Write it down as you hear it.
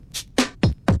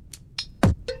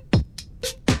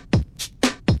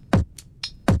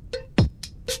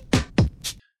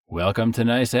Welcome to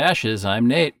Nice Ashes. I'm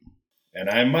Nate. And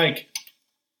I'm Mike.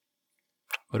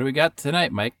 What do we got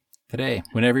tonight, Mike? Today,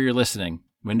 whenever you're listening.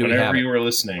 Whenever you are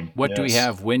listening. What do we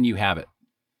have when you have it?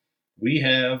 We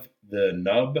have the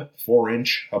Nub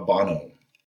 4-inch Habano.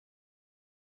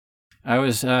 I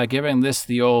was giving this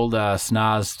the old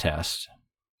snaz test,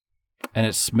 and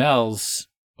it smells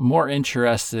more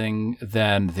interesting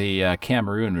than the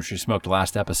Cameroon, which we smoked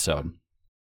last episode.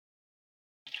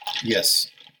 Yes.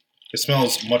 It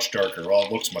smells much darker. Well,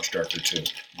 it looks much darker, too.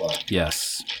 But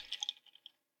yes.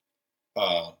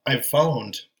 I've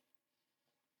found,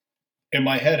 in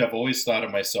my head, I've always thought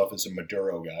of myself as a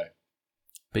Maduro guy.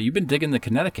 But you've been digging the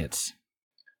Connecticut's.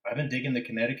 I've been digging the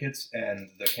Connecticut's and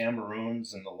the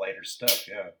Cameroons and the lighter stuff,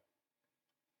 yeah.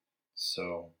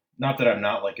 So, not that I'm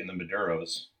not liking the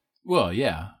Maduros. Well,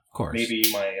 yeah, of course. Maybe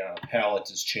my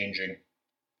palate is changing.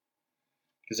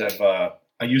 Because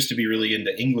I used to be really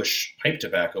into English pipe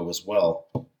tobacco as well.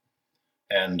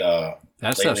 And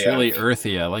that stuff's really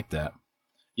earthy. I like that.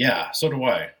 Yeah, so do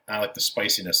I. I like the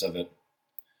spiciness of it.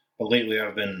 But lately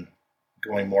I've been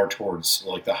going more towards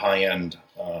like the high-end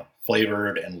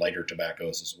flavored and lighter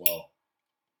tobaccos as well.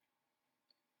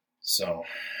 So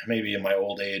maybe in my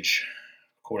old age,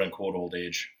 quote-unquote old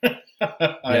age,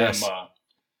 I am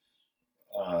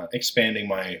expanding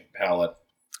my palate.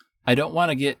 I don't want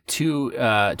to get too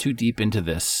deep into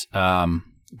this,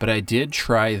 but I did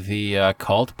try the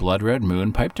Cult Blood Red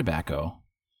Moon pipe tobacco.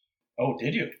 Oh,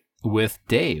 did you? With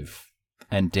Dave.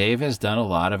 And Dave has done a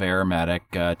lot of aromatic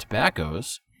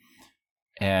tobaccos.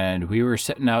 And we were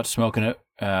sitting out smoking it,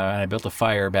 and I built a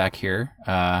fire back here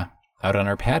out on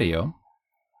our patio.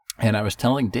 And I was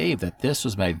telling Dave that this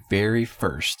was my very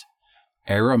first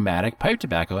aromatic pipe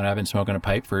tobacco, and I've been smoking a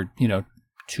pipe for,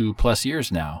 2+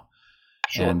 years now.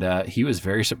 Sure. And he was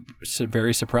very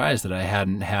surprised that I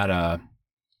hadn't had a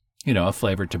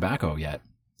flavored tobacco yet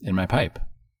in my pipe.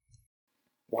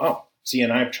 Wow. See,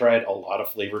 and I've tried a lot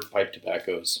of flavored pipe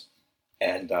tobaccos,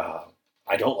 and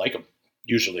I don't like them,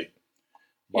 usually.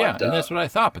 But, yeah, and that's what I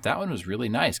thought, but that one was really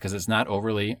nice because it's not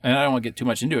overly, and I don't want to get too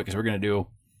much into it because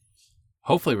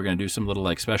hopefully we're going to do some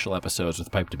little special episodes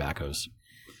with pipe tobaccos.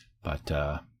 But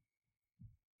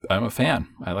I'm a fan.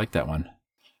 I like that one.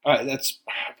 That's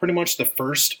pretty much the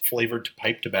first flavored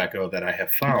pipe tobacco that I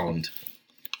have found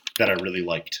that I really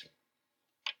liked.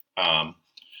 And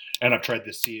I've tried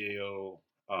the CAO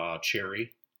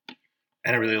cherry,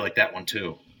 and I really like that one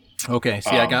too. Okay,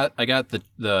 see, I got the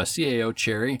CAO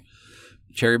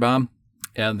cherry bomb,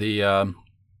 and the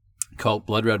Cult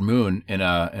Blood Red Moon in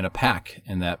a pack.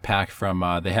 In that pack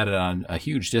from they had it on a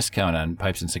huge discount on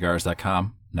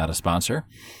pipesandcigars.com. Not a sponsor,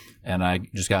 and I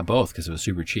just got both because it was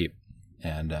super cheap.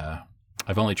 And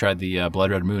I've only tried the Blood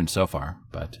Red Moon so far,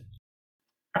 but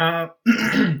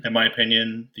in my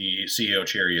opinion, the CAO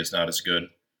cherry is not as good.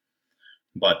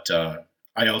 But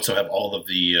I also have all of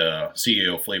the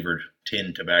CAO flavored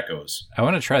tin tobaccos. I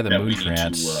want to try the Moon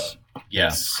France.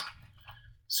 Yes, yeah.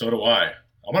 So do I.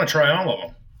 I want to try all of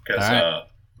them because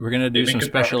we're going to do some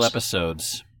special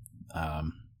episodes.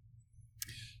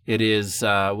 It is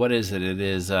what is it? It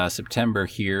is September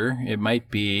here. It might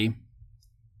be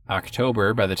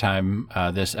October by the time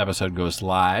this episode goes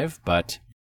live, but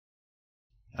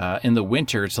in the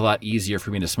winter it's a lot easier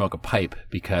for me to smoke a pipe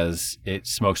because it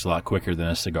smokes a lot quicker than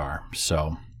a cigar.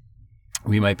 So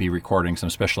we might be recording some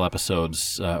special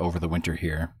episodes over the winter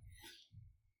here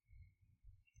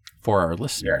for our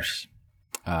listeners.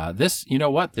 This,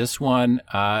 this one,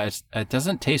 it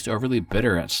doesn't taste overly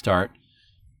bitter at start,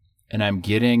 and I'm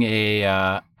getting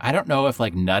I don't know if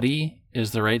nutty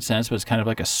is the right sense, but it's kind of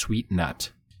like a sweet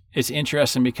nut. It's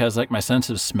interesting because my sense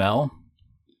of smell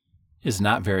is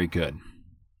not very good.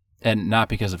 And not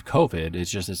because of COVID,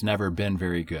 it's never been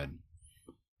very good.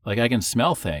 I can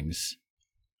smell things,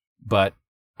 but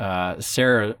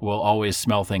Sarah will always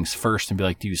smell things first and be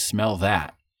like, do you smell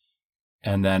that?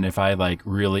 And then if I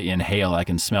really inhale, I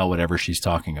can smell whatever she's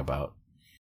talking about.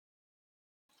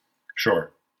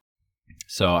 Sure.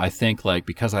 So I think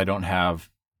because I don't have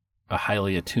a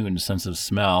highly attuned sense of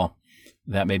smell,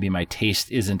 that maybe my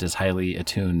taste isn't as highly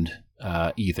attuned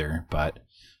either, but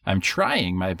I'm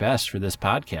trying my best for this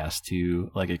podcast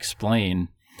to explain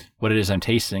what it is I'm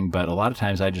tasting, but a lot of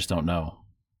times I just don't know,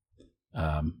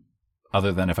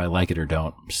 other than if I like it or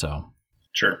don't. So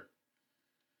sure.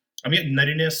 I'm getting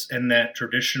nuttiness and that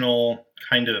traditional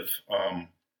kind of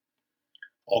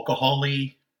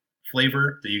alcohol-y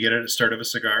flavor that you get at the start of a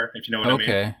cigar, if you know what I mean.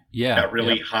 Okay, yeah. That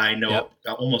really high note,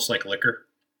 almost like liquor.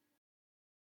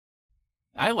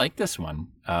 I like this one.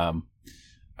 I'm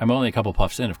only a couple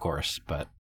puffs in, of course, but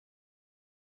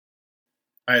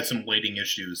I had some lighting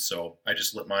issues, so I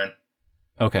just lit mine.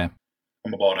 Okay.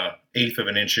 I'm about an eighth of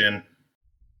an inch in.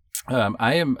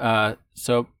 I am,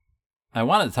 so I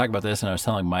wanted to talk about this, and I was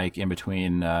telling Mike in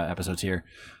between episodes here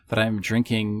that I'm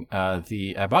drinking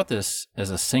I bought this as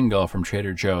a single from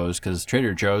Trader Joe's, because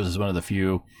Trader Joe's is one of the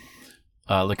few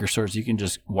liquor stores you can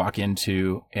just walk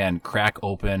into and crack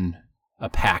open a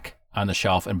pack on the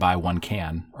shelf and buy one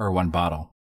can or one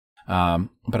bottle.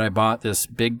 But I bought this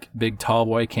big tall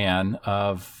boy can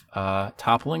of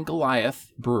Toppling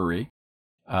Goliath Brewery,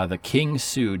 the King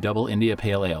Sue Double India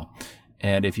Pale Ale.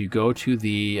 And if you go to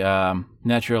the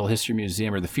Natural History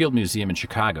Museum or the Field Museum in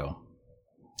Chicago,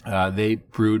 they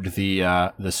brewed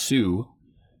the Sue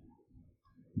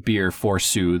beer for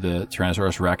Sue, the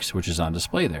Tyrannosaurus Rex, which is on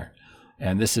display there.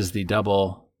 And this is the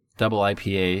double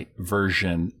IPA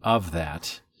version of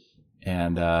that.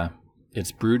 And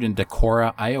it's brewed in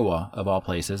Decorah, Iowa, of all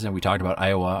places. And we talked about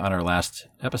Iowa on our last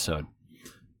episode.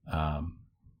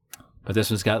 But this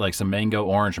one's got like some mango,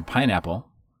 orange, and pineapple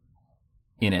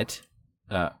in it.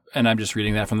 And I'm just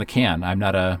reading that from the can.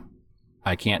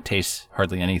 I can't taste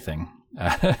hardly anything.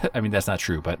 I mean, that's not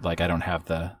true, but like I don't have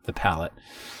the palate.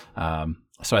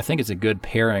 So I think it's a good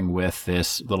pairing with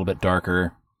this little bit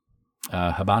darker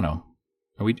Habano.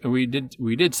 We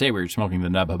did say we were smoking the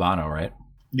Nub Habano, right?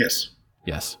 Yes.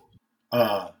 Yes.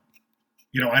 I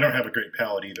don't have a great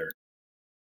palate either.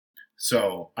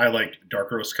 So I like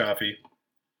dark roast coffee.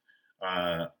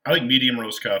 I like medium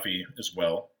roast coffee as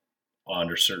well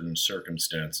under certain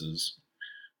circumstances.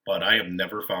 But I have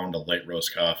never found a light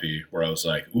roast coffee where I was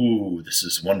like, ooh, this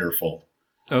is wonderful.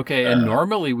 Okay, and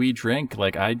normally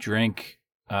I drink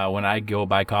when I go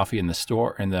buy coffee in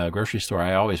the grocery store,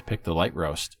 I always pick the light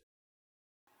roast.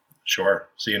 Sure.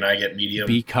 See, and I get medium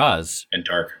and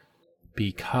dark.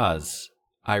 Because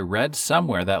I read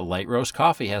somewhere that light roast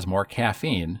coffee has more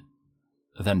caffeine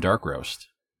than dark roast.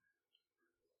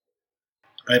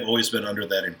 I've always been under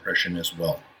that impression as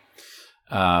well.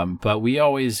 But we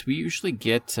usually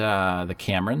get the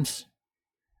Cameron's,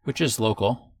 which is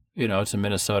local. It's a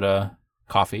Minnesota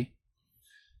coffee.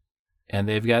 And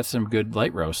they've got some good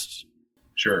light roasts.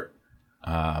 Sure.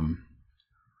 And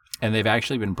they've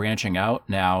actually been branching out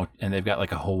now, and they've got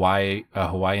like a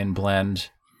Hawaiian blend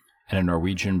and a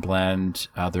Norwegian blend.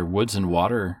 Their Woods and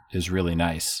Water is really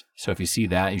nice. So if you see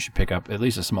that, you should pick up at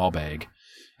least a small bag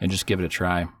and just give it a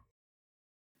try.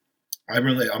 I'm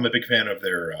a big fan of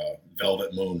their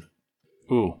Velvet Moon.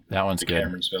 Ooh, that one's good.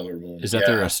 Cameron's Velvet Moon. Is that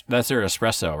that's their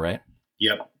espresso, right?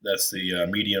 Yep, that's the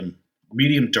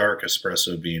medium dark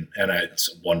espresso bean, and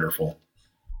it's wonderful.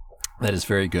 That is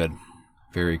very good,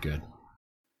 very good.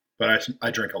 But I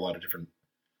drink a lot of different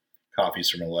coffees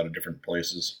from a lot of different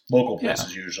places, local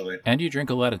places usually. And you drink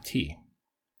a lot of tea.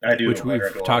 I do, which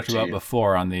we've talked about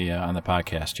before on the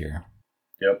podcast here.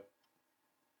 Yep,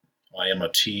 I am a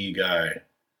tea guy.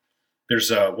 There's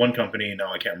one company,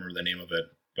 now I can't remember the name of it,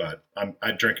 but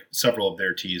I drink several of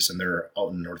their teas, and they're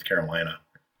out in North Carolina.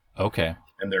 Okay.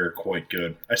 And they're quite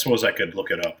good. I suppose I could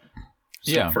look it up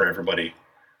for everybody.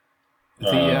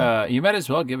 You might as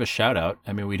well give a shout out.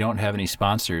 I mean, we don't have any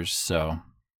sponsors, so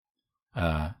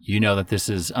that this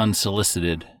is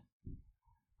unsolicited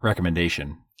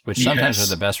recommendation, which sometimes are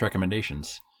the best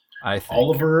recommendations, I think.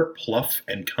 Oliva Pluff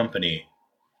and Company.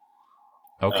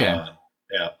 Okay.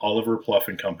 Oliva Pluff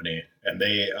and Company, and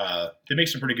they make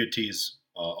some pretty good teas.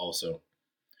 Also,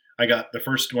 I got the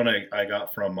first one I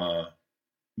got from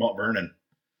Mount Vernon.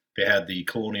 They had the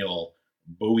Colonial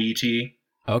Bowie tea.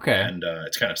 Okay, and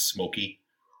it's kind of smoky,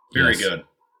 very good.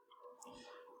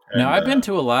 And, now I've been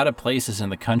to a lot of places in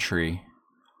the country,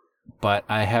 but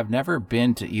I have never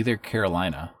been to either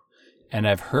Carolina, and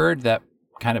I've heard that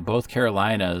kind of both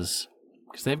Carolinas,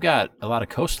 because they've got a lot of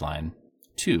coastline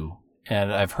too.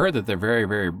 And I've heard that they're very,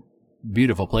 very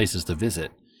beautiful places to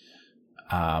visit.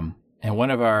 And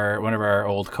one of our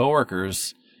old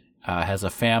coworkers has a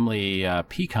family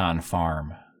pecan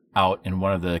farm out in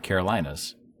one of the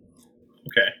Carolinas.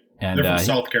 Okay. And they're from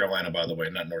South Carolina, by the way,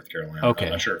 not North Carolina. Okay.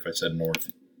 I'm not sure if I said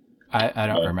North. I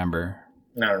don't remember.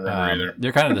 I don't remember either.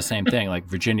 They're kind of the same thing, like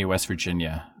Virginia, West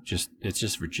Virginia. It's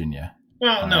just Virginia.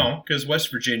 Well, no, because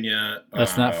West Virginia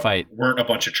let's not fight. Weren't a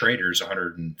bunch of traders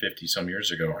 150 some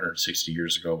years ago, 160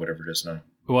 years ago, whatever it is now.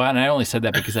 Well, and I only said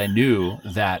that because I knew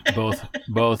that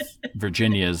both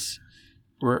Virginias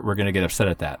were going to get upset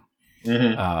at that.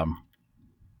 Mm-hmm.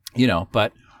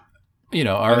 But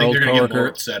our I think old they're coworker get more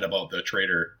upset about the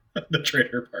trader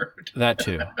part. That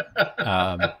too.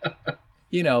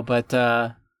 But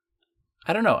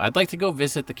I don't know. I'd like to go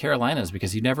visit the Carolinas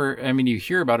because you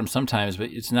hear about them sometimes, but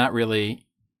it's not really,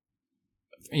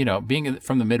 being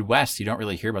from the Midwest, you don't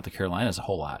really hear about the Carolinas a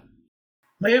whole lot.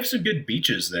 They have some good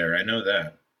beaches there. I know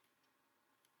that.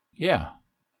 Yeah.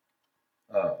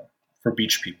 for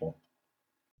beach people.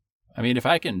 I mean, if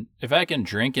I can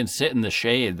drink and sit in the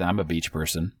shade, then I'm a beach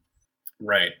person.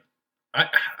 Right.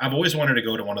 I've always wanted to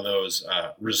go to one of those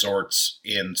resorts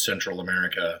in Central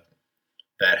America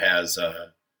that has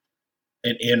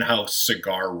an in-house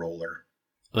cigar roller.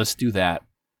 Let's do that.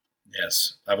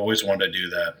 Yes, I've always wanted to do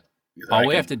that. All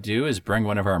we have to do is bring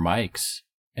one of our mics,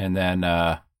 and then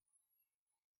that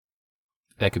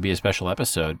could be a special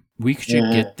episode. We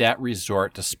should get that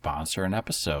resort to sponsor an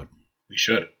episode. We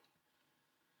should.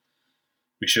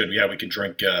 Yeah, we can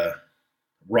drink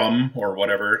rum or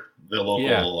whatever the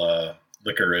local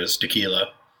liquor is, tequila.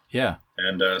 Yeah.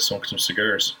 And smoke some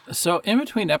cigars. So in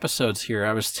between episodes here,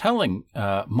 I was telling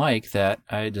Mike that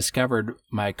I discovered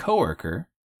my coworker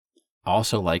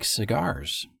also likes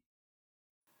cigars.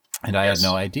 And I had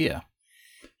no idea.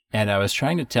 And I was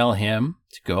trying to tell him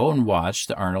to go and watch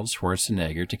the Arnold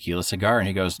Schwarzenegger tequila cigar. And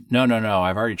he goes, no,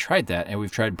 I've already tried that. And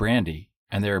we've tried brandy.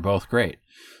 And they were both great.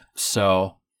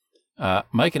 So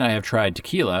Mike and I have tried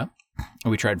tequila.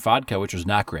 And we tried vodka, which was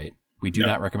not great. We do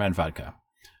not recommend vodka.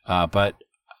 But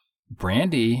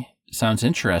brandy sounds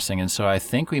interesting. And so I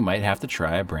think we might have to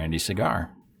try a brandy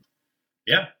cigar.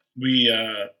 Yeah.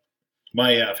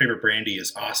 My favorite brandy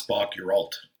is Asbach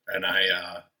Uralt. And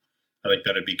I think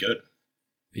that'd be good.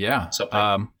 Yeah.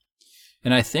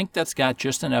 And I think that's got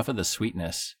just enough of the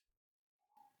sweetness.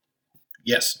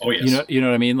 Yes. Oh, yes. You know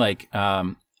what I mean? Like,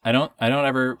 I don't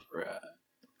ever,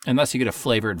 unless you get a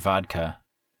flavored vodka,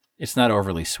 it's not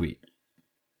overly sweet.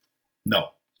 No.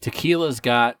 Tequila's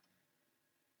got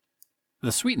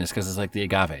the sweetness because it's like the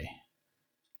agave.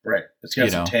 Right. It's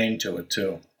got some tang to it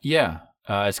too. Yeah.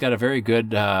 It's got a very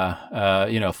good,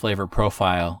 flavor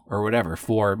profile or whatever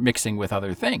for mixing with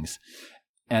other things.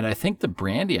 And I think the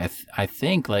brandy, I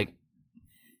think like,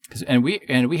 and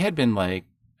we had been like,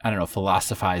 I don't know,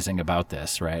 philosophizing about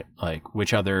this, right? Like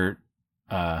which other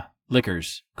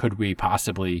liquors could we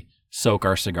possibly soak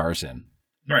our cigars in?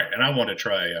 Right. And I want to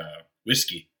try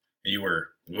whiskey. And you were,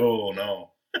 oh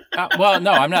no. Well,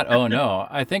 no, I'm not. Oh no,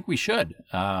 I think we should.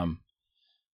 But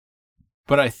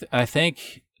I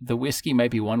think the whiskey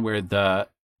might be one where the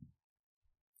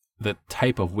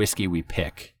type of whiskey we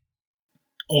pick.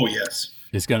 Oh yes.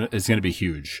 Is gonna be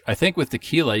huge. I think with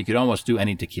tequila, you could almost do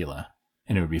any tequila,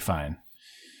 and it would be fine.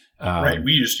 Right.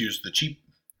 We just use the cheap,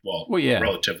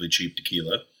 relatively cheap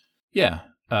tequila. Yeah.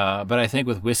 But I think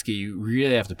with whiskey, you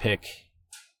really have to pick.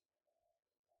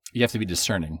 You have to be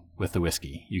discerning with the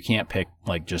whiskey. You can't pick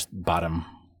like just bottom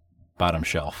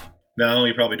shelf. No,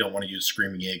 you probably don't want to use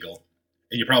Screaming Eagle,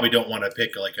 and you probably don't want to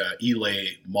pick like a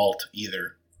Elay malt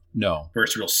either. No. Where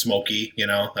it's real smoky,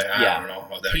 Like, I don't know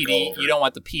how that goes. You don't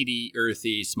want the peaty,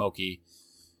 earthy, smoky.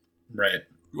 Right.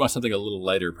 You want something a little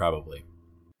lighter, probably.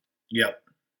 Yep.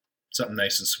 Something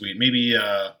nice and sweet. Maybe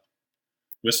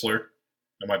Whistler.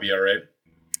 That might be all right.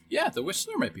 Yeah, the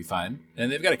Whistler might be fine. And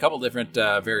they've got a couple different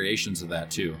variations of that,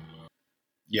 too.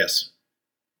 Yes.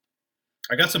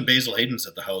 I got some Basil Hayden's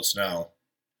at the house now.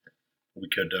 We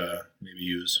could maybe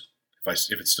use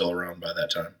if it's still around by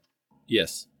that time.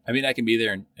 Yes. I mean, I can be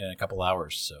there in a couple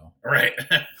hours, so. Right.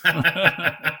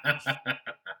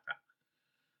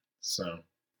 So,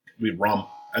 rum.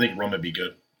 I think rum would be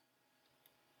good.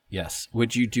 Yes.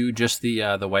 Would you do just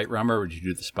the white rum, or would you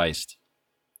do the spiced?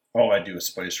 Oh, I'd do a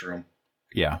spiced rum.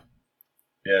 Yeah.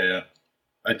 Yeah.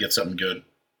 I'd get something good.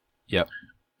 Yep.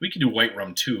 We could do white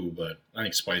rum too, but I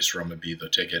think spiced rum would be the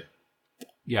ticket.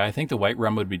 Yeah, I think the white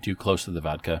rum would be too close to the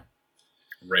vodka.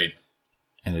 Right.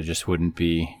 And it just wouldn't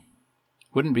be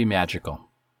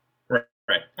magical. Right.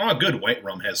 Oh, a good white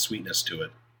rum has sweetness to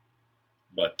it.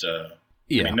 But,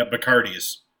 yeah. I mean, Bacardi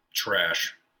is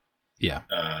trash. Yeah.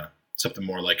 Something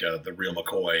more like the real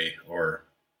McCoy or,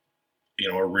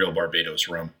 a real Barbados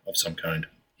rum of some kind.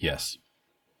 Yes.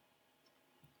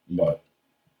 But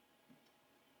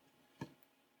I'm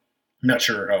not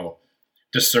sure how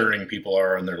discerning people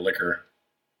are on their liquor.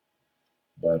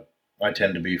 But I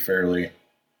tend to be fairly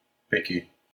picky.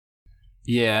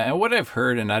 Yeah, and what I've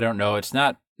heard, and I don't know, it's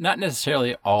not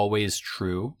necessarily always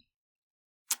true,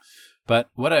 but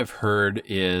what I've heard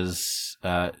is,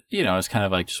 it's kind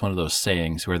of like just one of those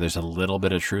sayings where there's a little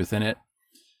bit of truth in it,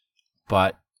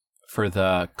 but for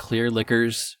the clear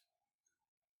liquors,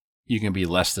 you can be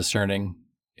less discerning,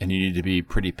 and you need to be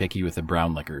pretty picky with the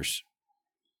brown liquors.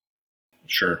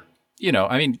 Sure.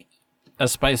 I mean, a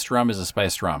spiced rum is a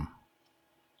spiced rum.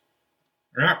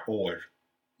 Not always.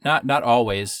 Not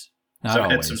always.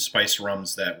 I've had some spiced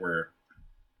rums that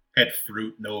had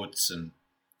fruit notes and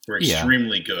were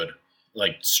extremely good.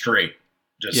 Like straight.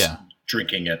 Just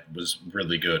drinking it was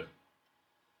really good.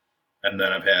 And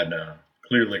then I've had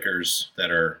clear liquors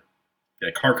that are,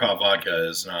 Kharkov vodka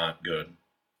is not good.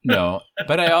 No,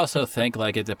 but I also think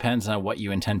like it depends on what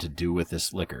you intend to do with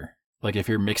this liquor. Like if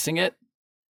you're mixing it,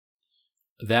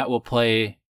 that will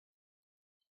play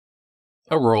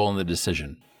a role in the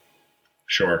decision.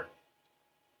 Sure.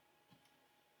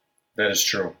 That is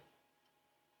true.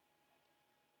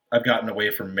 I've gotten away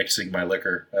from mixing my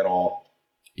liquor at all.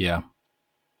 Yeah.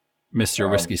 Mr.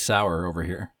 Whiskey Sour over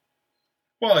here.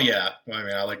 Well, yeah. I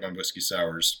mean, I like my whiskey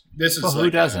sours. This is well, who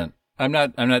like doesn't? I'm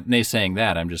not naysaying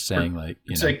that. I'm just saying like,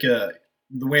 it's like the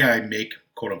way I make,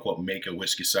 quote unquote, make a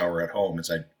whiskey sour at home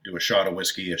is I do a shot of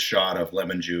whiskey, a shot of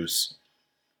lemon juice,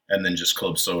 and then just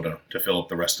club soda to fill up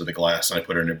the rest of the glass. And I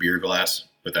put it in a beer glass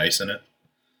with ice in it.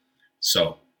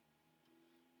 So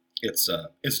it's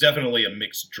definitely a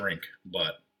mixed drink,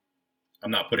 but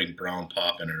I'm not putting brown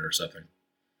pop in it or something.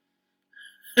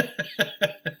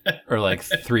 or like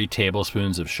 3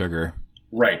 tablespoons of sugar.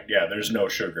 Right, yeah, there's no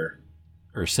sugar.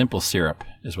 Or simple syrup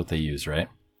is what they use, right?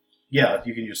 Yeah,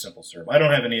 you can use simple syrup. I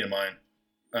don't have any in mine.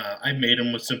 I've made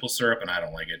them with simple syrup, and I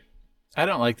don't like it. I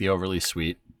don't like the overly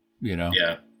sweet,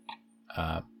 Yeah.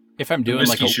 If I'm doing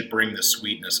whiskey like should bring the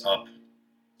sweetness up.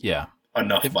 Yeah.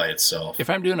 Enough by itself. If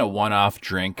I'm doing a one-off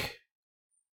drink,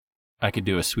 I could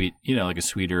do a sweet, like a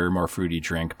sweeter, more fruity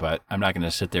drink, but I'm not going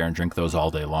to sit there and drink those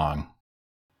all day long.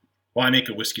 Well, I make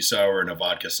a whiskey sour and a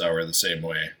vodka sour the same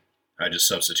way. I just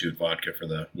substitute vodka for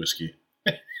the whiskey.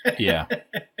 Yeah.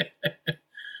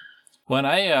 Well,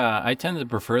 I tend to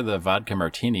prefer the vodka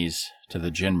martinis to the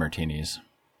gin martinis.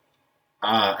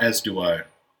 As do I.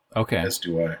 Okay. As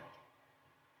do I.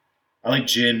 I like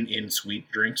gin in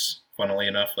sweet drinks, funnily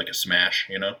enough, like a smash,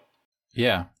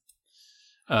 Yeah.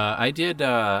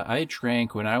 I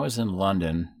drank when I was in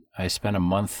London. I spent a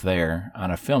month there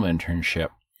on a film internship,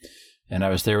 and I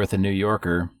was there with a New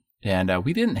Yorker, and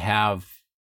we didn't have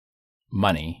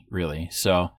money, really.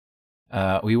 So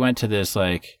we went to this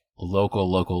like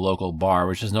local bar,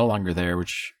 which is no longer there,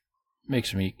 which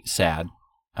makes me sad.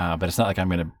 But it's not like I'm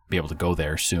going to be able to go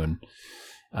there soon.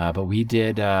 But we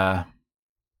did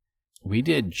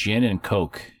gin and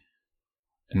Coke,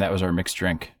 and that was our mixed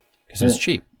drink because it's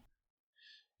cheap.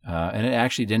 And it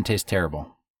actually didn't taste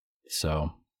terrible.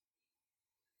 So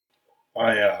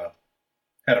I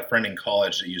had a friend in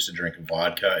college that used to drink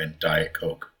vodka and Diet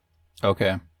Coke.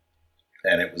 Okay.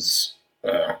 And it was,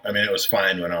 it was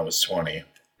fine when I was 20.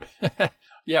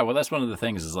 Yeah, well, that's one of the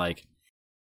things is like,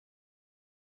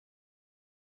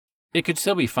 it could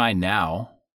still be fine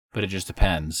now, but it just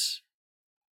depends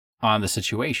on the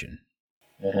situation.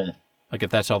 Mm-hmm. Like if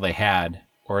that's all they had,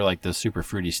 or like the super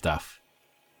fruity stuff.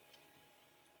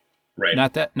 Right.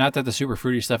 Not that the super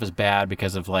fruity stuff is bad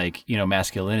because of like,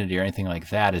 masculinity or anything like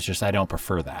that. It's just I don't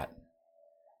prefer that.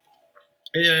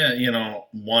 Yeah,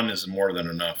 one is more than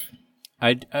enough.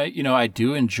 I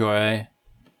do enjoy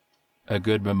a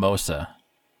good mimosa.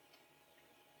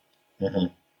 Mm-hmm.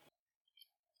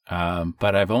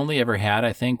 But I've only ever had,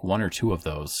 I think, 1 or 2 of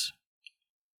those.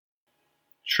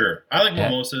 Sure. I like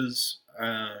mimosas.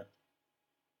 I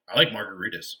like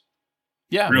margaritas.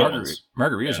 Yeah,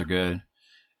 margaritas are good.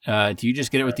 Do you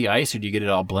just get it with the ice, or do you get it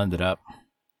all blended up?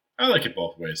 I like it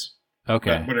both ways.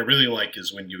 Okay. But what I really like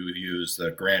is when you use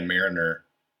the Grand Marnier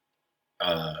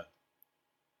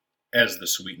as the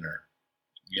sweetener.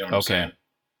 You know what I'm saying?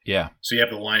 Yeah. So you have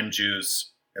the lime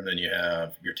juice, and then you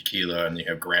have your tequila, and you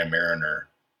have Grand Marnier.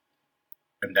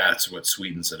 And that's what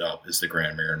sweetens it up, is the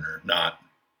Grand Marnier, not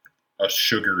a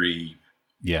sugary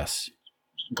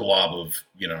glob of,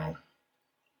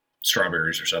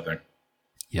 strawberries or something.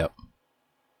 Yep.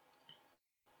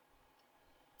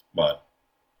 But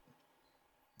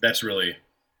that's really,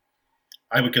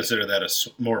 I would consider that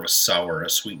more of a sour, a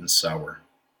sweetened sour.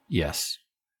 Yes.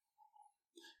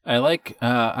 I like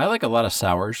a lot of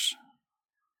sours,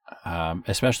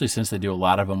 especially since they do a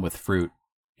lot of them with fruit.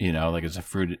 Like it's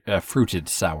a fruited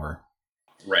sour.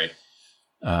 Right.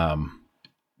 Well,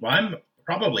 I'm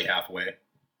probably halfway.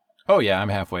 Oh yeah, I'm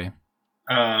halfway.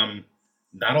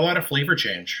 Not a lot of flavor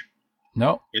change.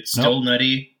 No. It's still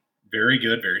nutty, very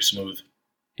good, very smooth.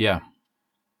 Yeah.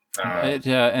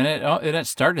 It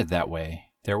started that way.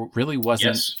 There really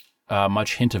wasn't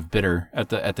much hint of bitter at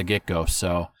the get-go.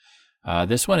 So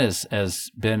this one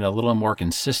has been a little more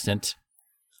consistent,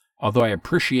 although I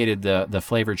appreciated the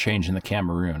flavor change in the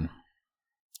Cameroon,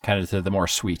 kind of to the more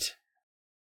sweet.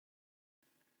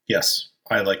 Yes,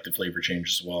 I like the flavor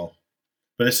change as well.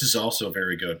 But this is also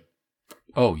very good.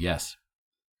 Oh, yes.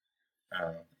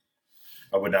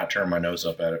 I would not turn my nose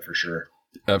up at it for sure.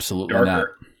 Absolutely darker. not.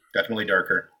 Definitely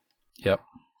darker. Yep.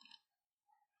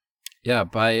 Yeah,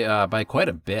 by quite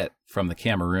a bit from the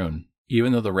Cameroon,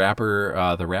 even though the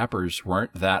wrappers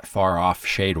weren't that far off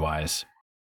shade-wise.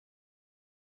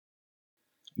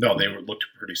 No, looked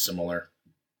pretty similar.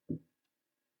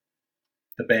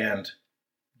 The band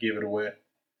gave it away.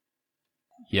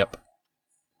 Yep.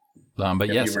 But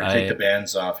if yes, you were to take the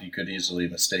bands off, you could easily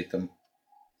mistake them.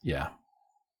 Yeah.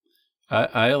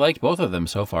 I liked both of them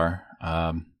so far.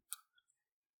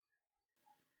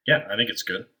 Yeah, I think it's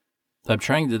good. I'm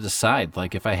trying to decide,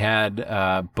 like, if I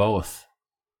had both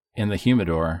in the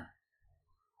humidor,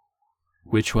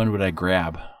 which one would I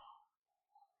grab?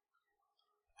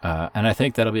 And I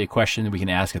think that'll be a question that we can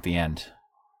ask at the end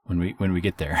when we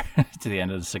get there to the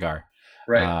end of the cigar.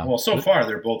 Right. Well, so far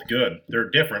they're both good. They're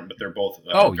different, but they're both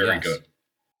very good.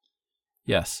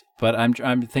 Yes, but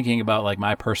I'm thinking about like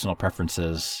my personal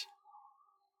preferences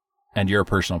and your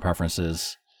personal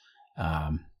preferences.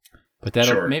 But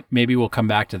that maybe we'll come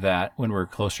back to that when we're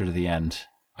closer to the end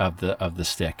of the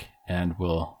stick, and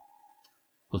we'll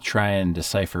try and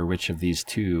decipher which of these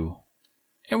two.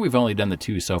 And we've only done the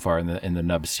two so far in the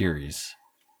Nub series,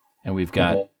 and we've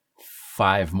got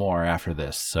 5 more after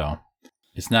this. So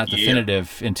it's not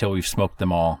definitive until we've smoked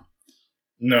them all.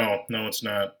 No, it's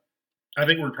not. I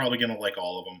think we're probably going to like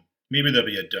all of them. Maybe there'll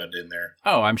be a dud in there.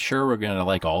 Oh, I'm sure we're going to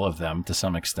like all of them to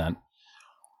some extent.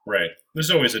 Right.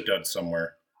 There's always a dud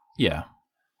somewhere. Yeah.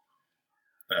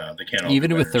 They can't all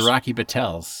even with the Rocky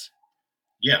Patels.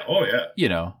 Yeah. Oh, yeah. You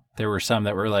know, there were some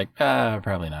that were like,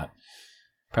 probably not.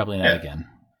 Probably not again.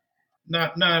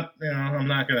 Not. I'm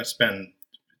not going to spend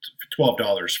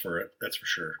 $12 for it. That's for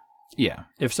sure. Yeah.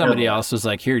 If somebody else was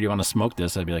like, "Here, do you want to smoke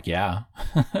this?" I'd be like, "Yeah."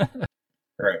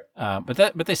 Right.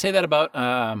 But they say that about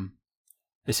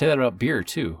beer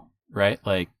too, right?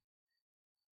 Like,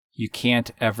 you can't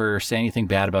ever say anything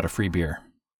bad about a free beer.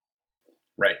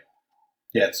 Right.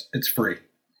 Yeah, it's free.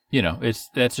 You know,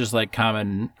 that's just like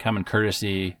common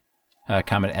courtesy,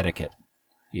 common etiquette.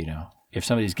 You know, if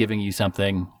somebody's giving you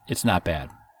something, it's not bad.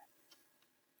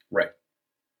 Right.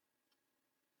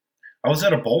 I was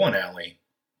at a bowling alley.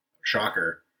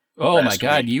 Shocker. Oh my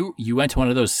God, you went to one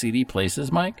of those seedy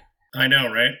places, Mike? I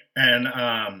know, right? And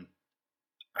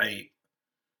they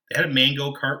had a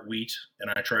mango cart wheat,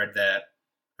 and I tried that.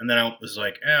 And then I was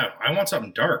like, I want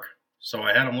something dark. So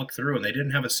I had them look through, and they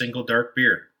didn't have a single dark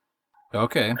beer.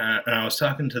 Okay. And I was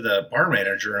talking to the bar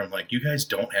manager, and I'm like, you guys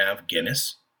don't have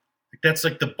Guinness? Like, that's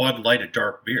like the Bud Light of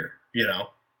dark beer, you know?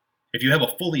 If you have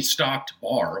a fully stocked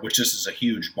bar, which this is a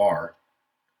huge bar,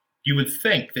 you would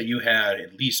think that you had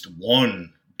at least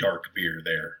one dark beer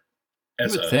there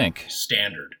as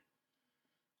standard.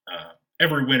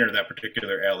 Every winter, that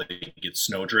particular alley gets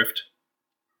Snowdrift.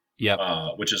 Yep.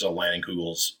 Which is a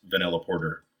Lanningkugel's vanilla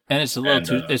porter. And it's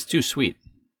it's too sweet.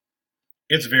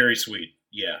 It's very sweet.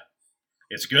 Yeah.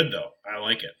 It's good though. I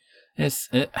like it.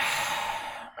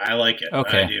 I like it.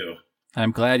 Okay. I do.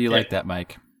 I'm glad you like that,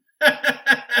 Mike.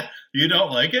 You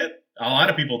don't like it? A lot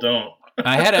of people don't.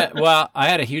 I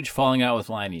had a huge falling out with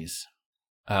Liney's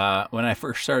when I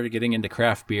first started getting into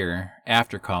craft beer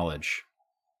after college.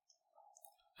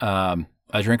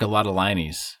 I drank a lot of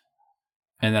Liney's,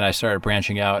 and then I started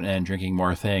branching out and drinking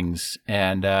more things.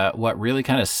 And what really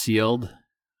kind of sealed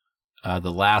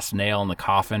the last nail in the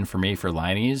coffin for me for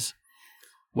Liney's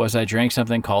was I drank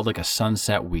something called like a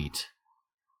sunset wheat.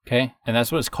 Okay, and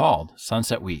that's what it's called,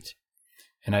 sunset wheat.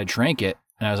 And I drank it,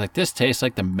 and I was like, this tastes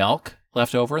like the milk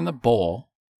left over in the bowl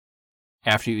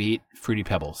after you eat Fruity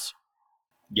Pebbles.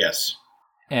 Yes.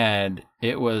 And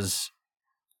it was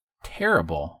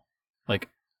terrible. Like,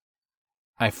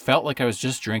 I felt like I was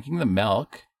just drinking the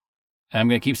milk. And I'm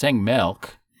going to keep saying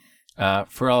milk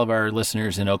for all of our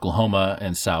listeners in Oklahoma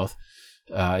and South.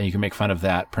 You can make fun of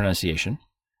that pronunciation.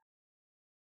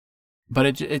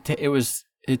 But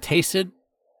it tasted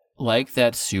like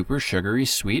that super sugary,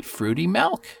 sweet, fruity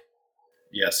milk.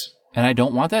 Yes. And I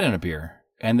don't want that in a beer.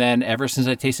 And then ever since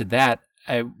I tasted that,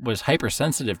 I was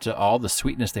hypersensitive to all the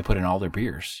sweetness they put in all their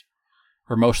beers,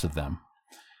 or most of them.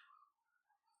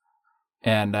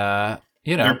 And,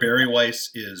 their Berry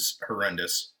Weiss is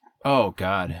horrendous. Oh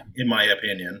God. In my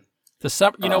opinion. The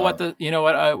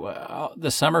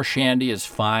summer shandy is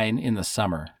fine in the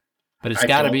summer, but it's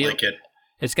got to be like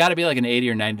it's got to be like an 80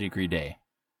 or 90 degree day.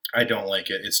 I don't like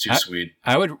it. It's too sweet.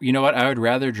 I would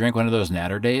rather drink one of those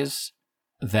Natter days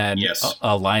than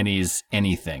a Liney's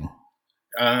anything.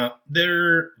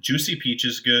 Their Juicy Peach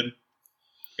is good.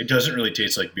 It doesn't really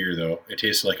taste like beer though. It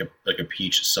tastes like a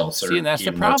peach seltzer. See, and that's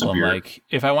the problem. Like,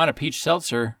 if I want a peach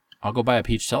seltzer, I'll go buy a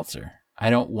peach seltzer. I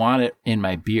don't want it in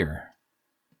my beer.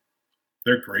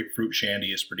 Their grapefruit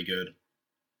shandy is pretty good.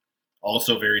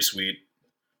 Also very sweet.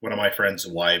 One of my friends'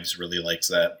 wives really likes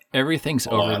that. Everything's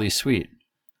overly sweet.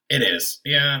 It is.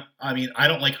 Yeah. I mean, I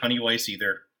don't like Honey Weiss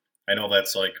either. I know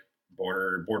that's like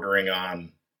bordering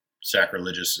on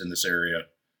sacrilegious in this area.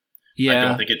 Yeah. I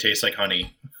don't think it tastes like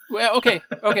honey. Well, okay.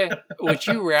 Would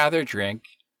you rather drink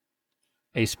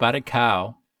a spotted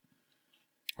cow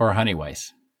or a honey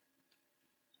Weiss?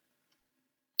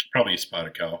 Probably a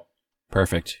spotted cow.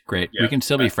 Perfect. Great. Yeah, We can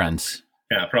still be friends.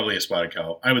 Yeah, probably a spotted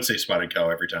cow. I would say spotted cow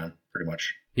every time, pretty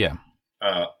much. Yeah.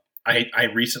 I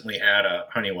recently had a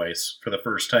honey Weiss for the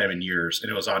first time in years,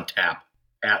 and it was on tap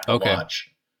at the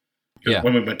lodge. Yeah.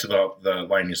 When we went to the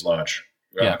Liney's Lodge.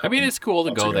 Yeah. I mean, it's cool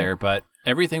to go there, but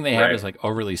everything they have Right. is like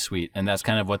overly sweet, and that's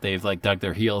kind of what they've like dug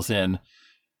their heels in.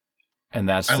 And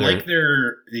that's like they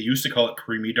used to call it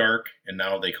creamy dark, and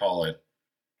now they call it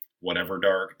whatever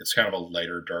dark. It's kind of a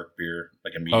lighter dark beer,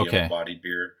 like a medium bodied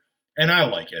beer. And I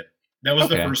like it. That was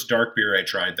the first dark beer I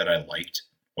tried that I liked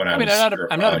when I was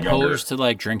I'm not younger. opposed to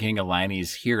like drinking a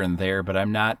Liney's here and there, but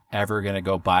I'm not ever going to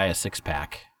go buy a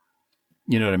 6-pack.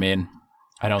 You know what I mean?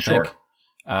 I don't think.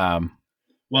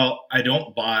 Well, I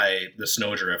don't buy the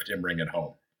Snowdrift and bring it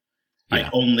home. Yeah. I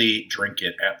only drink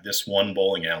it at this one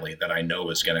bowling alley that I know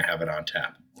is going to have it on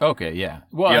tap. Okay, yeah.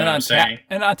 Well, You know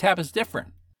and on tap is different.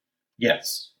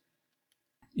 Yes.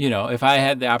 You know, if I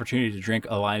had the opportunity to drink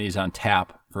a Liney's on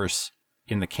tap versus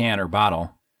in the can or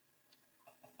bottle,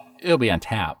 it'll be on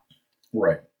tap.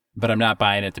 Right. But I'm not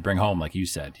buying it to bring home, like you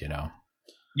said, you know.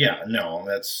 Yeah, no,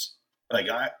 that's like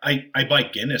I buy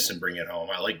Guinness and bring it home.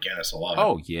 I like Guinness a lot.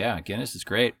 Oh yeah, Guinness is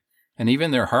great, and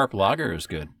even their Harp Lager is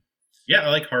good. Yeah, I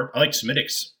like Harp. I like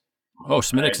Smittix. Oh,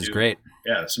 Smittix is great.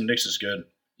 Yeah, Smittix is good.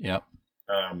 Yep.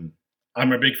 I'm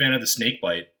a big fan of the Snake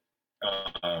Bite,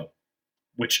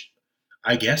 which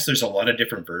I guess there's a lot of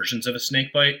different versions of a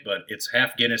Snake Bite, but it's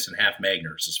half Guinness and half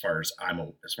Magners as far as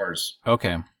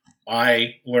Okay.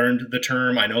 I learned the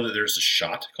term. I know that there's a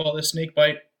shot called a Snake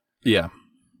Bite. Yeah.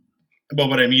 But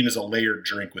what I mean is a layered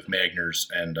drink with Magners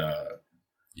and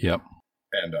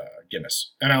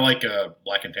Guinness. And I like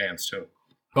Black and Tans too.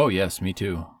 Oh yes, me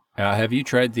too. Have you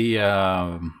tried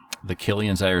the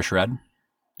Killian's Irish Red?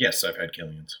 Yes, I've had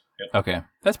Killian's. Yep. Okay,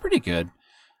 that's pretty good.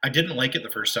 I didn't like it the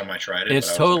first time I tried it.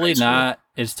 It's totally not.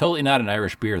 It's totally not an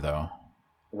Irish beer though.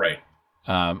 Right.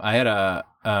 I had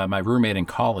my roommate in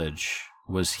college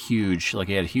was huge. Like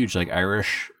he had a huge like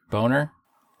Irish boner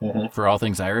for all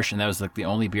things Irish, and that was like the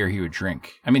only beer he would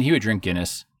drink. I mean, he would drink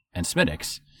Guinness and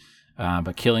Smittix,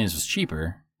 but Killian's was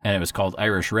cheaper, and it was called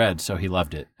Irish Red, so he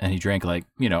loved it, and he drank like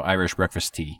Irish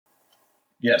breakfast tea.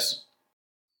 Yes.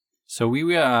 So we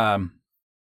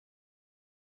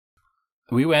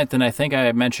went, and I think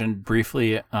I mentioned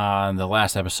briefly on the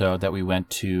last episode that we went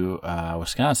to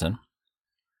Wisconsin.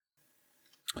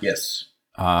 Yes.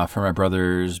 For my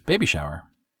brother's baby shower.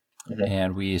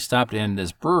 And we stopped in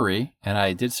this brewery, and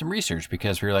I did some research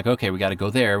because we were like, okay, we got to go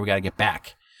there. We got to get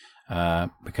back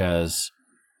because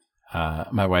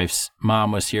my wife's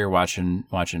mom was here watching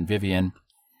Vivian,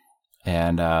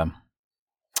 and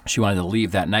she wanted to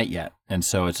leave that night yet. And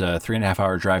so it's a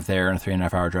 3.5-hour drive there and a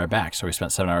 3.5-hour drive back. So we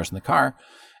spent 7 hours in the car,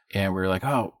 and we were like,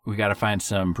 oh, we got to find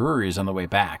some breweries on the way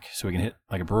back so we can hit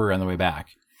like a brewery on the way back.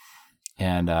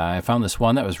 And I found this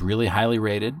one that was really highly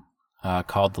rated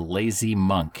called the Lazy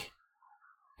Monk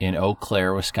in Eau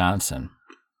Claire, Wisconsin.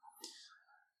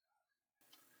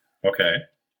 Okay.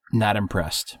 Not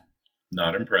impressed.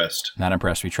 Not impressed. Not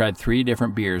impressed. We tried 3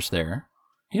 different beers there.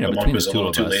 The Monk was a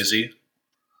little too lazy.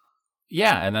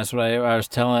 Yeah, and that's what I was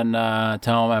telling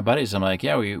my buddies. I'm like,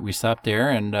 yeah, we stopped there,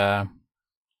 and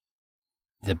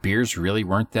the beers really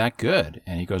weren't that good.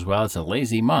 And he goes, well, it's a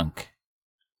Lazy Monk.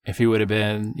 If he would have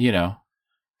been,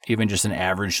 even just an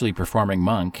averagely performing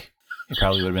monk, it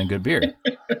probably would have been good beer.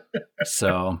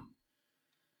 So,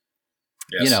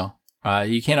 yes.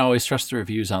 You can't always trust the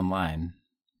reviews online,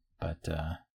 but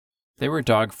they were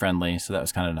dog friendly, so that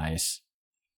was kind of nice.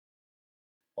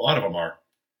 A lot of them are.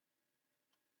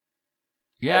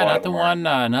 Yeah, not the one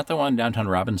downtown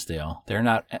Robbinsdale. They're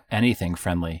not anything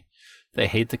friendly. They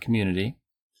hate the community.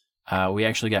 We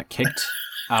actually got kicked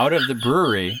out of the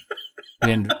brewery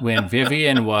when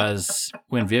Vivian was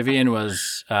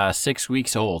 6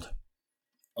 weeks old.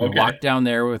 We walked down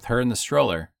there with her in the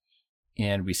stroller,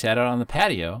 and we sat out on the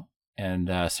patio, and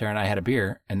Sarah and I had a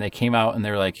beer, and they came out and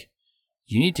they were like,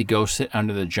 you need to go sit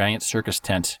under the giant circus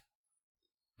tent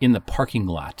in the parking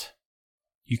lot.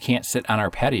 You can't sit on our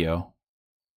patio.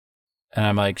 And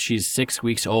I'm like, she's 6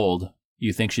 weeks old.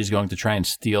 You think she's going to try and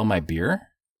steal my beer?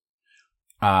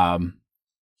 So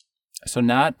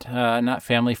not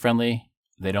family friendly.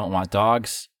 They don't want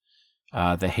dogs.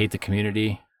 They hate the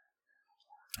community.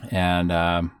 And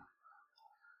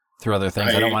through other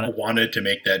things, I wanted to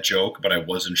make that joke, but I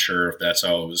wasn't sure if that's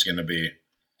how it was going to be.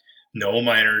 No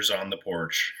minors on the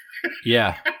porch.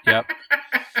 Yeah. Yep.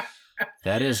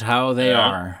 That is how they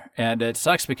are. And it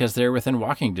sucks because they're within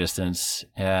walking distance,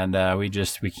 and we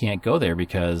can't go there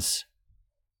because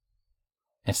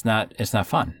it's not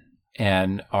fun.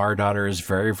 And our daughter is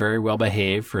very, very well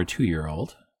behaved for a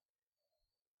 2-year-old,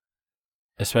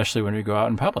 especially when we go out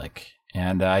in public.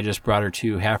 And I just brought her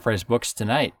to Half Price Books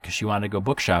tonight because she wanted to go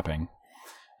book shopping.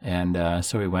 And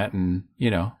so we went, and,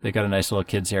 they got a nice little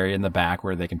kids area in the back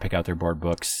where they can pick out their board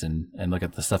books and look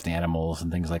at the stuffed animals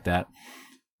and things like that.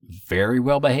 Very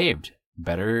well behaved.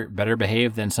 Better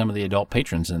behaved than some of the adult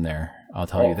patrons in there. I'll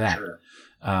tell you that. Sure.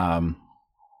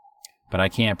 But I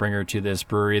can't bring her to this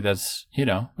brewery that's,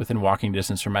 within walking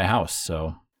distance from my house.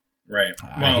 So right.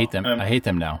 I hate them. I hate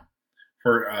them now.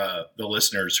 For the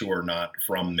listeners who are not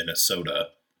from Minnesota,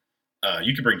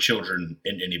 you can bring children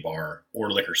in any bar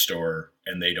or liquor store,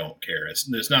 and they don't care.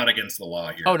 It's not against the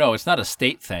law here. Oh, no, it's not a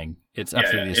state thing. It's up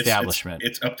to the establishment.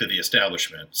 It's up to the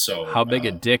establishment. So how big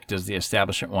a dick does the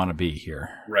establishment want to be here?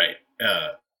 Right.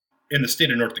 In the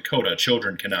state of North Dakota,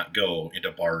 children cannot go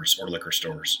into bars or liquor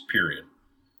stores, period.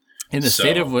 In the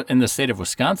state of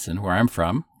Wisconsin, where I'm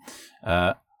from,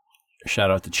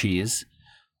 shout out to Cheese,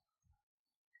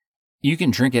 you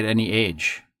can drink at any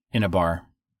age in a bar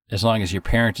as long as your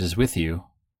parent is with you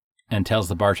and tells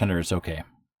the bartender it's okay.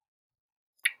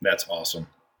 That's awesome.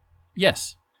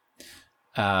 Yes.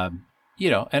 And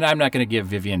I'm not going to give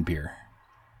Vivian beer.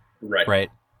 Right. Right.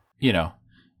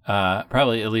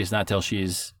 Probably at least not till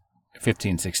she's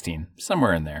 15, 16,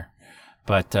 somewhere in there.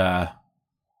 But to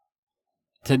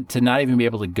not even be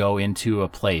able to go into a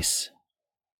place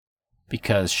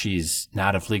because she's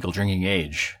not of legal drinking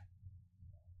age,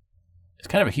 it's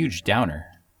kind of a huge downer.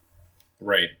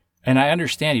 Right. And I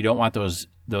understand you don't want those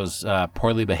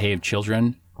poorly behaved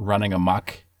children running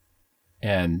amok.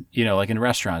 And, like in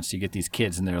restaurants, you get these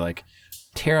kids and they're like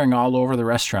tearing all over the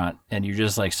restaurant, and you're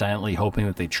just like silently hoping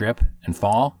that they trip and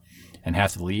fall and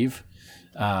have to leave.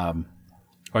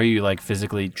 Or you like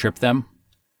physically trip them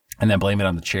and then blame it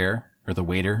on the chair or the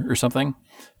waiter or something.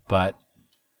 But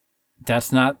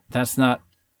that's not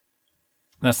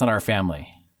our family,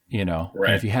 Right.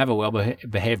 And if you have a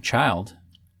well-behaved child,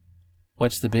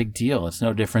 what's the big deal? It's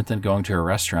no different than going to a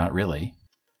restaurant, really.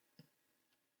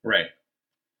 Right.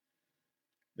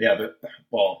 Yeah,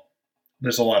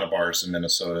 there's a lot of bars in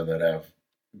Minnesota that have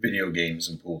video games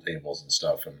and pool tables and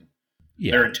stuff, and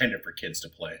they're intended for kids to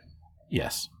play.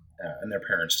 Yes. And their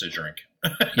parents to drink.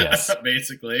 Yes.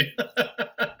 Basically.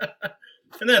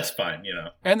 And that's fine,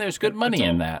 And there's good money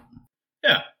in that.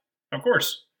 Yeah, of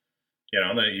course.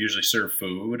 They usually serve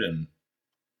food, and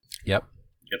yep,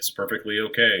 it's perfectly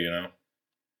okay,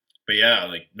 But yeah,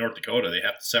 like North Dakota, they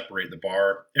have to separate the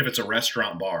bar. If it's a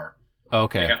restaurant bar,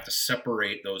 okay, they have to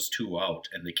separate those two out,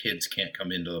 and the kids can't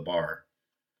come into the bar.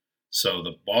 So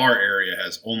the bar area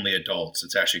has only adults.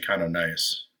 It's actually kind of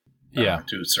nice,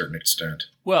 to a certain extent.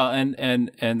 Well,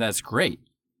 and that's great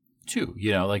too.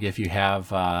 Like if you have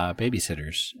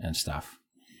babysitters and stuff.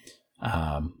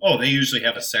 They usually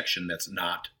have a section that's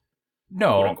not,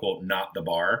 quote unquote, not the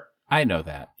bar. I know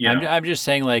that. I'm just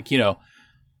saying, like,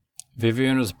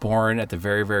 Vivian was born at the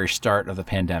very, very start of the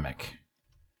pandemic.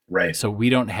 Right. So we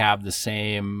don't have the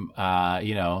same,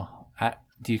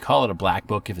 do you call it a black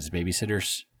book if it's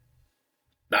babysitters?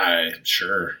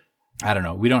 Sure. I don't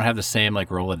know. We don't have the same, like,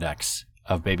 Rolodex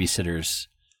of babysitters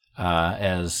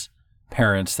as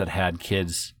parents that had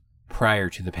kids prior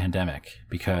to the pandemic,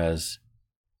 because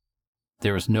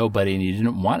there was nobody and you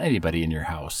didn't want anybody in your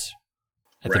house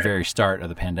at the very start of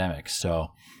the pandemic.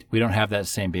 So we don't have that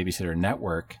same babysitter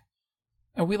network.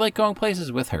 And we like going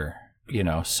places with her,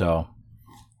 so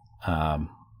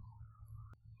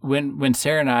when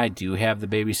Sarah and I do have the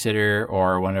babysitter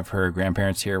or one of her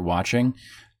grandparents here watching,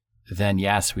 then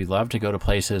yes, we love to go to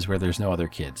places where there's no other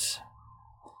kids.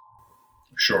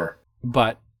 Sure.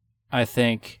 But I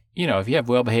think, if you have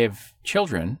well-behaved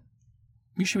children,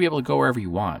 you should be able to go wherever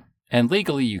you want. And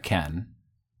legally you can,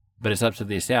 but it's up to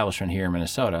the establishment here in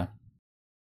Minnesota.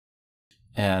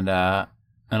 And a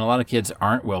lot of kids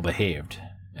aren't well behaved,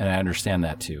 and I understand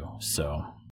that too. So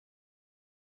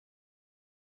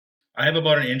I have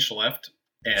about an inch left,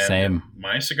 and same.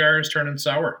 My cigar is turning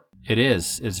sour. It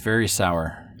is. It's very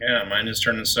sour. Yeah, mine is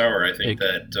turning sour. I think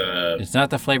that it's not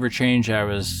the flavor change I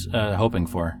was hoping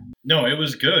for. No, it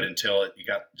was good until it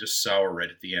got just sour right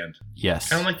at the end. Yes,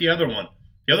 kind of like the other one.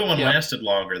 The other one lasted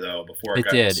longer though before it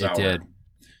got sour. It did.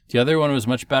 The other one was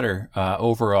much better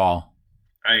overall.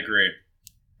 I agree.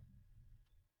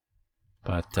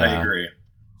 But I agree.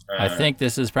 I think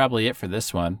this is probably it for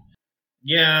this one.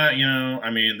 Yeah,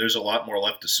 there's a lot more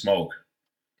left to smoke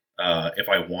if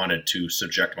I wanted to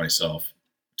subject myself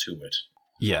to it.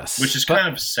 Yes. Which is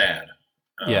kind of sad.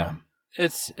 Yeah.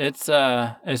 it's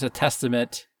a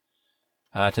testament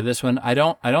to this one. I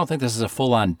don't think this is a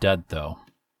full on dud though.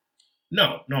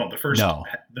 No. The first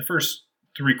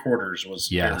 3/4 was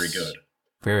very good.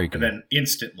 Very good. And then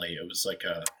instantly it was like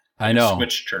I know.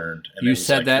 Switch turned. And you it was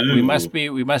said like, that ooh.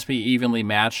 we must be evenly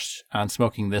matched on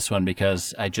smoking this one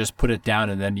because I just put it down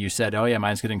and then you said, "Oh yeah,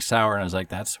 mine's getting sour," and I was like,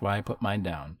 "That's why I put mine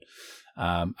down."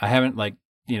 I haven't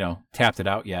tapped it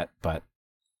out yet, but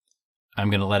I'm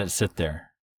gonna let it sit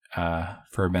there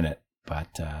for a minute.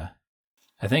 But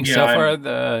I think so far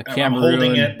the Cameroon. I'm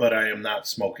holding it, but I am not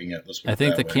smoking it. I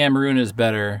think the Cameroon is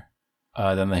better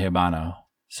than the Habano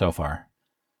so far.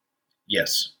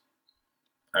 Yes,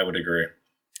 I would agree.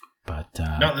 But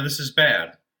not that this is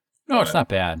bad. No, it's not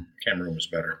bad. Cameroon was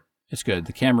better. It's good.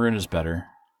 The Cameroon is better.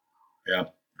 Yeah.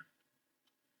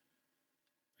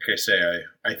 Like I say,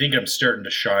 I think I'm starting to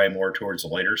shy more towards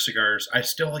lighter cigars. I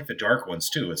still like the dark ones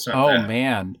too. It's not. Oh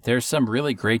man, there's some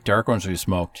really great dark ones we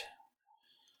smoked.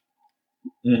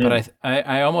 Mm-hmm. But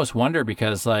I almost wonder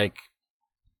because I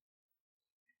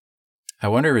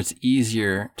wonder if it's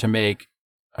easier to make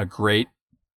a great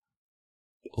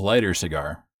lighter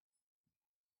cigar.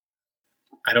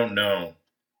 I don't know,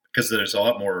 because there's a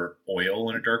lot more oil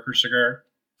in a darker cigar.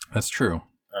 That's true.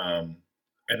 And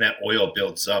that oil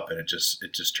builds up, and it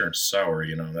just turns sour.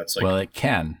 That's like it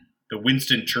can. The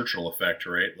Winston Churchill effect,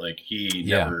 right? Like he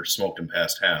never smoked them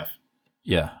past half.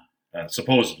 Yeah.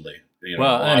 Supposedly.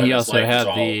 And he also had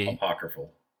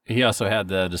apocryphal. He also had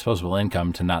the disposable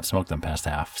income to not smoke them past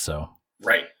half. So.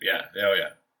 Right. Yeah. Oh yeah.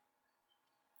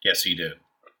 Yes, he did.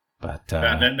 But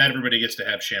not everybody gets to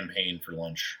have champagne for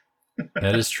lunch.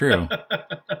 That is true.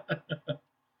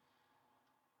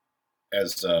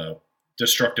 As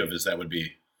destructive as that would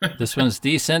be. This one's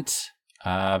decent,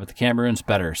 but the Cameroon's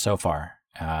better so far.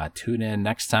 Tune in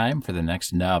next time for the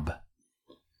next nub.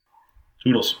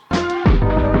 Toodles.